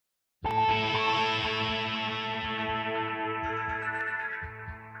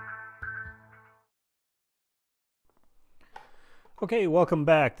Okay, welcome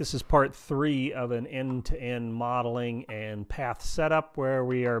back. This is part 3 of an end-to-end modeling and path setup where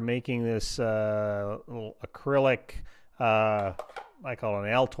we are making this little acrylic, I call it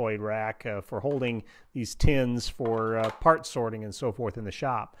an Altoid rack for holding these tins for part sorting and so forth in the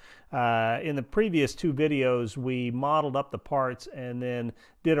shop. In the previous 2 videos, we modeled up the parts and then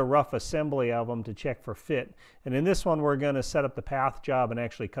did a rough assembly of them to check for fit. And in this one, we're going to set up the path job and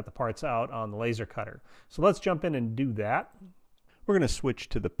actually cut the parts out on the laser cutter. So let's jump in and do that. We're going to switch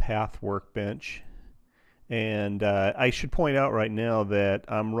to the path workbench, and I should point out right now that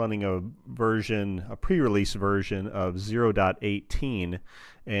I'm running a pre-release version of 0.18,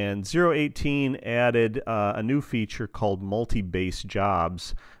 and 0.18 added a new feature called multi-base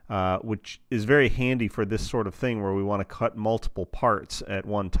jobs, which is very handy for this sort of thing where we want to cut multiple parts at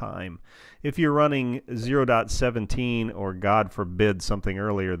one time. If you're running 0.17 or God forbid something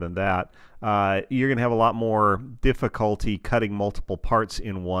earlier than that, you're going to have a lot more difficulty cutting multiple parts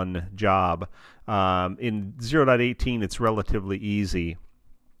in one job. In 0.18 it's relatively easy.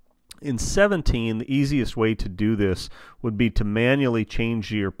 In 17, the easiest way to do this would be to manually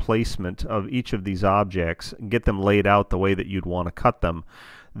change your placement of each of these objects and get them laid out the way that you'd want to cut them.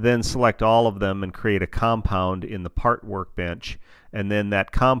 Then select all of them and create a compound in the part workbench, and then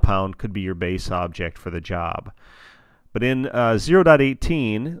that compound could be your base object for the job. But in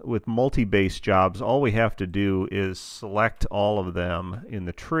 0.18, with multi-base jobs, all we have to do is select all of them in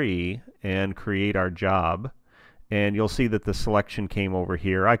the tree and create our job. And you'll see that the selection came over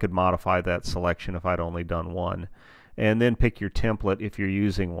here. I could modify that selection if I'd only done one. And then pick your template if you're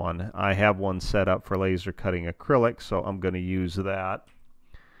using one. I have one set up for laser cutting acrylic, so I'm going to use that.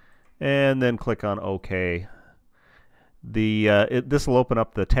 And then click on OK. This will open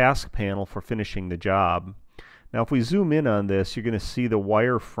up the task panel for finishing the job. Now if we zoom in on this, you're going to see the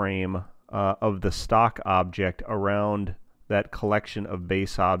wireframe of the stock object around that collection of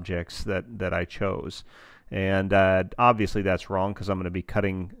base objects that I chose. And obviously that's wrong because I'm going to be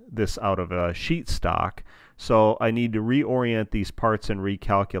cutting this out of a sheet stock. So I need to reorient these parts and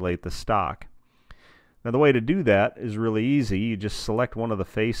recalculate the stock. Now the way to do that is really easy. You just select one of the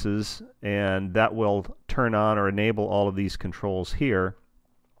faces and that will turn on or enable all of these controls here.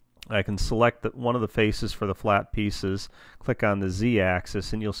 I can select one of the faces for the flat pieces, click on the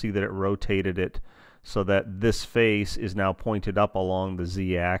Z-axis, and you'll see that it rotated it so that this face is now pointed up along the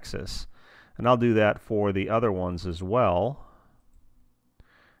Z-axis. And I'll do that for the other ones as well.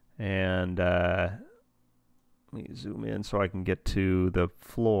 And let me zoom in so I can get to the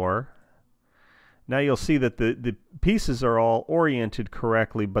floor. Now you'll see that the pieces are all oriented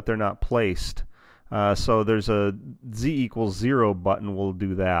correctly, but they're not placed. So there's a Z=0 button will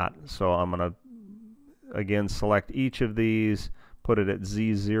do that. So I'm going to again select each of these, put it at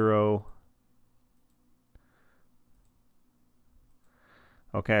Z0.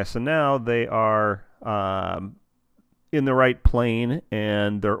 Okay, so now they are in the right plane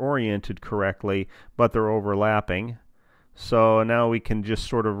and they're oriented correctly, but they're overlapping. So now we can just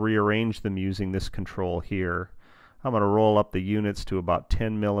sort of rearrange them using this control here. I'm going to roll up the units to about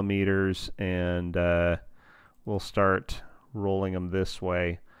 10 millimeters, and we'll start rolling them this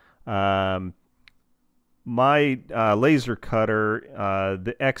way. My laser cutter,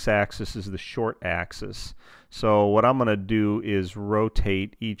 the x-axis is the short axis. So what I'm going to do is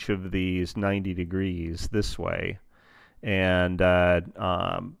rotate each of these 90 degrees this way, and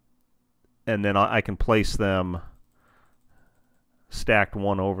then I can place them stacked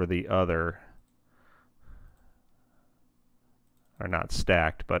one over the other. Or not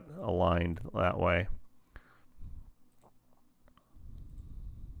stacked, but aligned that way.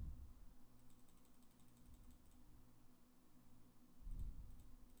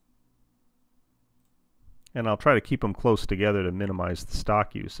 And I'll try to keep them close together to minimize the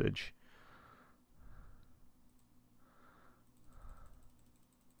stock usage.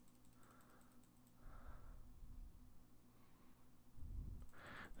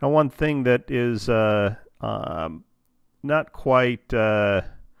 Now one thing that is not quite, let's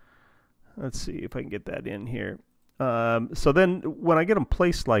see if I can get that in here. So then when I get them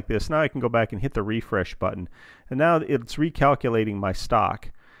placed like this, now I can go back and hit the refresh button. And now it's recalculating my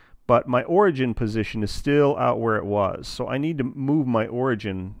stock. But my origin position is still out where it was. So I need to move my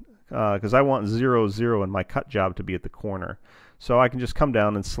origin because I want 0, 0 and my cut job to be at the corner. So I can just come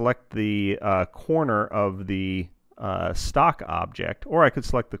down and select the corner of the stock object, or I could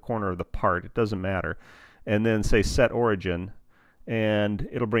select the corner of the part. It doesn't matter. And then say set origin, and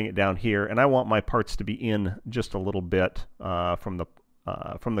it'll bring it down here. And I want my parts to be in just a little bit from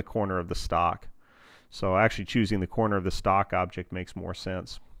the corner of the stock. So actually choosing the corner of the stock object makes more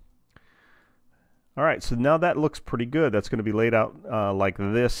sense. All right, so now that looks pretty good. That's going to be laid out like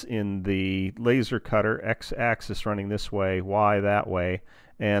this in the laser cutter, x-axis running this way, y that way,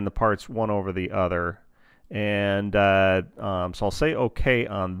 and the parts one over the other. And so I'll say OK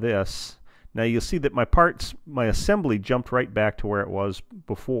on this. Now you'll see that my assembly jumped right back to where it was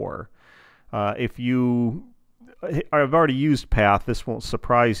before. I've already used Path. This won't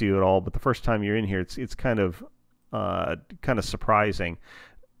surprise you at all, but the first time you're in here, it's kind of surprising.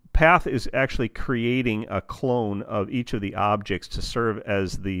 Path is actually creating a clone of each of the objects to serve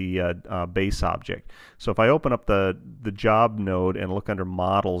as the base object. So if I open up the job node and look under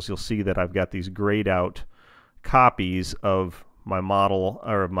models, you'll see that I've got these grayed out copies of my model,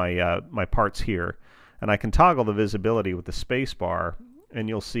 or of my parts here, and I can toggle the visibility with the space bar, and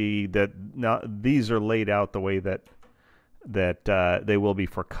you'll see that now these are laid out the way that they will be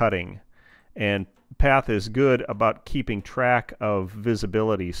for cutting. And Path is good about keeping track of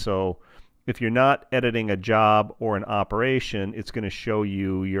visibility. So if you're not editing a job or an operation, it's going to show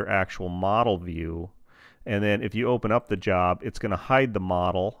you your actual model view. And then if you open up the job, it's going to hide the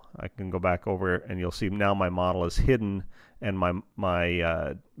model. I can go back over and you'll see now my model is hidden and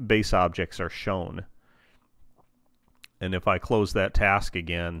my base objects are shown. And if I close that task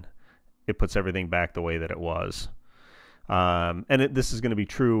again, it puts everything back the way that it was. This is going to be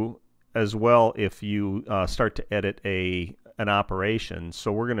true as well if you start to edit an operation.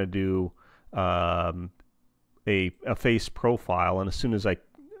 So we're going to do a face profile, and as soon as I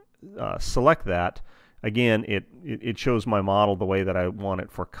select that, again it shows my model the way that I want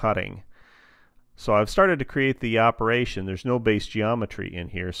it for cutting. So I've started to create the operation. There's no base geometry in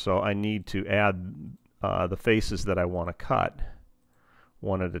here, so I need to add the faces that I want to cut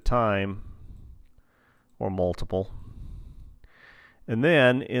one at a time, or multiple. And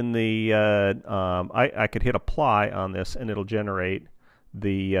then in the I could hit apply on this and it'll generate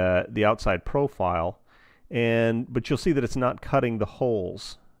the outside profile, but you'll see that it's not cutting the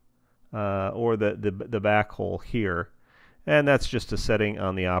holes or the back hole here, and that's just a setting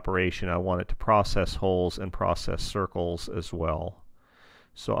on the operation. I want it to process holes and process circles as well.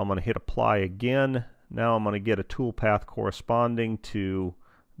 So I'm going to hit apply again. Now I'm going to get a tool path corresponding to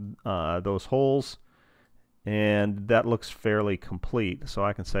those holes, and that looks fairly complete, so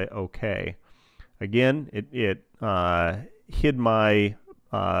I can say OK. Again, it hid my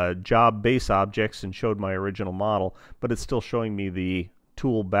job base objects and showed my original model, but it's still showing me the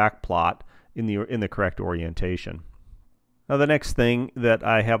tool back plot in the correct orientation. Now the next thing that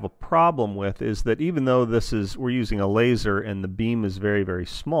I have a problem with is that even though we're using a laser and the beam is very, very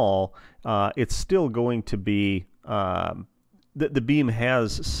small, it's still going to be the beam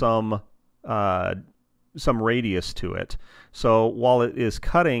has some radius to it. So while it is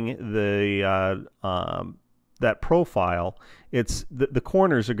cutting that profile, the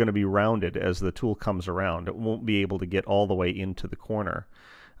corners are going to be rounded as the tool comes around. It won't be able to get all the way into the corner.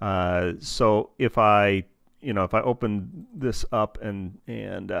 So if I open this up and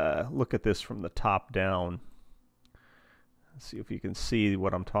look at this from the top down, let's see if you can see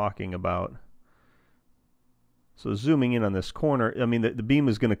what I'm talking about. So zooming in on this corner, I mean, the beam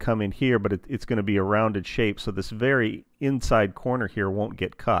is going to come in here, but it's going to be a rounded shape, so this very inside corner here won't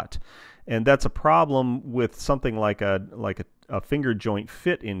get cut. And that's a problem with something like a finger joint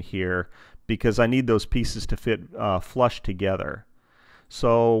fit in here, because I need those pieces to fit flush together.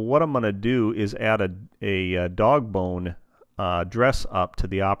 So what I'm going to do is add a dog bone dress up to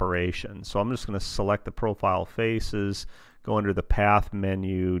the operation. So I'm just going to select the profile faces, go under the path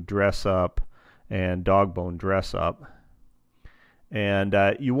menu, dress up, and dog bone dress up. And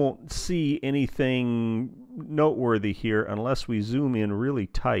you won't see anything noteworthy here unless we zoom in really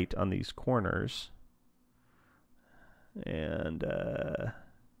tight on these corners. And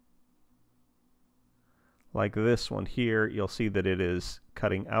like this one here, you'll see that it is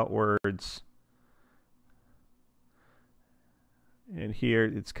cutting outwards. And here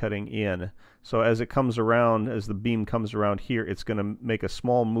it's cutting in. So as it comes around, as the beam comes around here, it's going to make a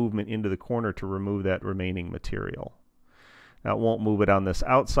small movement into the corner to remove that remaining material. Now it won't move it on this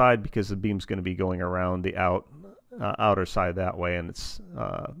outside because the beam's going to be going around the outer side that way, and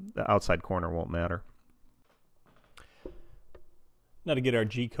the outside corner won't matter. Now to get our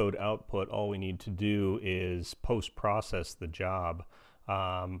G-code output, all we need to do is post-process the job.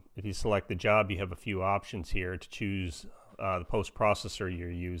 If you select the job, you have a few options here to choose the post-processor you're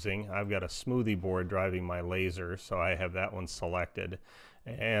using. I've got a smoothie board driving my laser, so I have that one selected.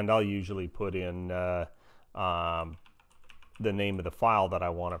 And I'll usually put in the name of the file that I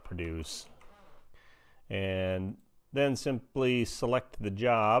want to produce. And then simply select the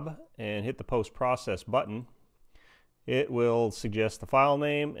job and hit the post-process button. It will suggest the file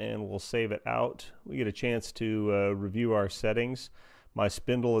name and we'll save it out. We get a chance to review our settings. My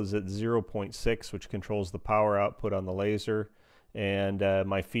spindle is at 0.6, which controls the power output on the laser, and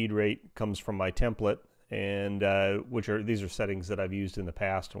my feed rate comes from my template, and these are settings that I've used in the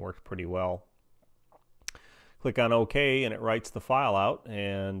past and worked pretty well. Click on OK and it writes the file out,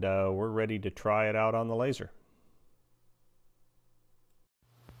 and we're ready to try it out on the laser.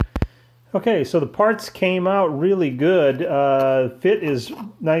 Okay, so the parts came out really good. Fit is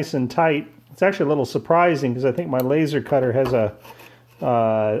nice and tight. It's actually a little surprising because I think my laser cutter has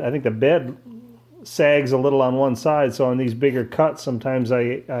I think the bed sags a little on one side, so on these bigger cuts sometimes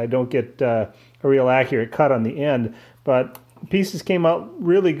I don't get a real accurate cut on the end. But pieces came out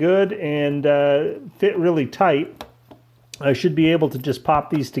really good and fit really tight. I should be able to just pop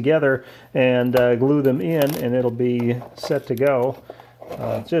these together and glue them in, and it'll be set to go.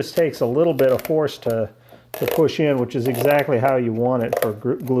 It just takes a little bit of force to push in, which is exactly how you want it for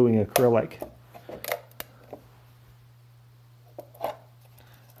gluing acrylic.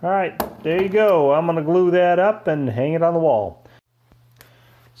 All right, there you go. I'm going to glue that up and hang it on the wall.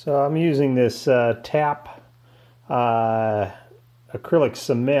 So I'm using this tap acrylic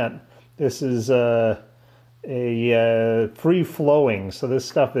cement. This is a free-flowing, so this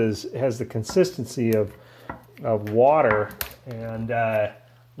stuff has the consistency of water and a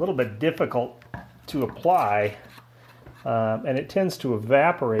little bit difficult to apply, and it tends to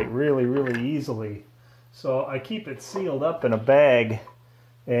evaporate really easily. So I keep it sealed up in a bag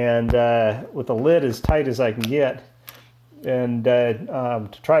and with the lid as tight as I can get, and to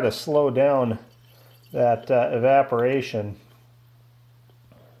try to slow down that evaporation.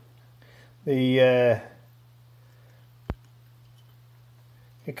 It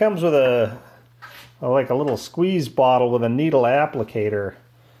comes with like a little squeeze bottle with a needle applicator,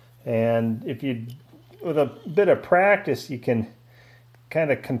 and with a bit of practice you can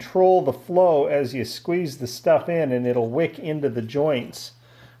kind of control the flow as you squeeze the stuff in, and it'll wick into the joints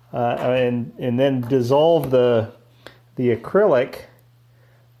and then dissolve the acrylic,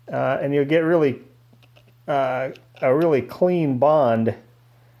 and you'll get a really clean bond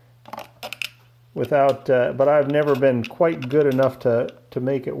without but I've never been quite good enough to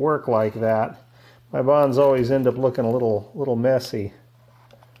make it work like that. My bonds always end up looking a little messy.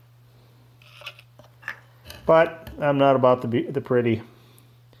 But I'm not about the pretty.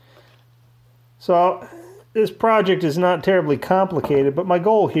 So this project is not terribly complicated, but my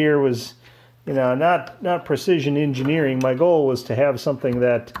goal here was, not precision engineering. My goal was to have something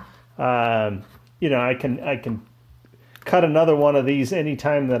that, I can cut another one of these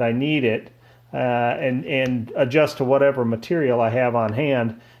anytime that I need it, and adjust to whatever material I have on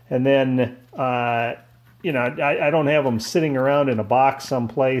hand. And then, I don't have them sitting around in a box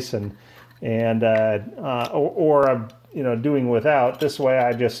someplace or doing without. This way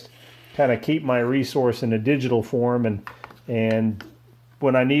I just kind of keep my resource in a digital form, and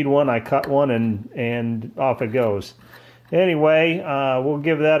when I need one, I cut one and off it goes. Anyway, we'll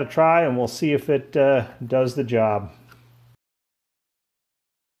give that a try and we'll see if it does the job.